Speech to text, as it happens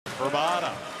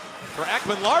Verbata for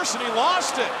Ekman Larson. He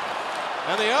lost it.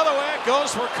 And the other way it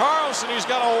goes for Karlsson. He's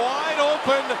got a wide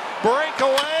open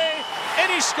breakaway.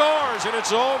 And he scores, and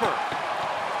it's over.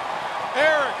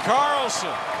 Erik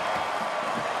Karlsson.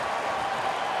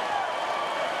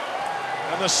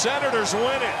 And the Senators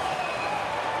win it.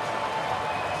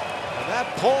 And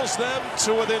that pulls them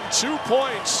to within 2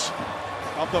 points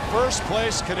of the first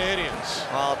place Canadians.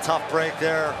 Well, tough break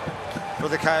there for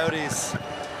the Coyotes.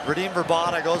 Radim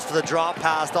Verbata goes for the drop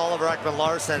past Oliver Ekman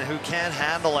Larson, who can't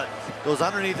handle it. Goes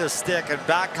underneath his stick, and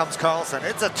back comes Karlsson.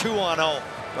 It's a 2-on-0.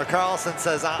 But Karlsson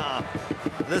says,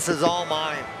 this is all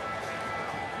mine.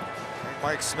 I think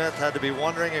Mike Smith had to be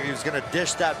wondering if he was going to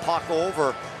dish that puck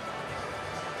over.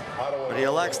 But he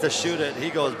elects to shoot it.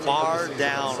 He goes bar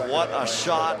down. What a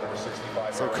shot.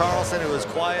 So Karlsson, who was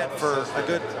quiet for a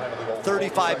good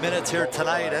 35 minutes here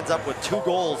tonight, ends up with 2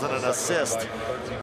 goals and an assist.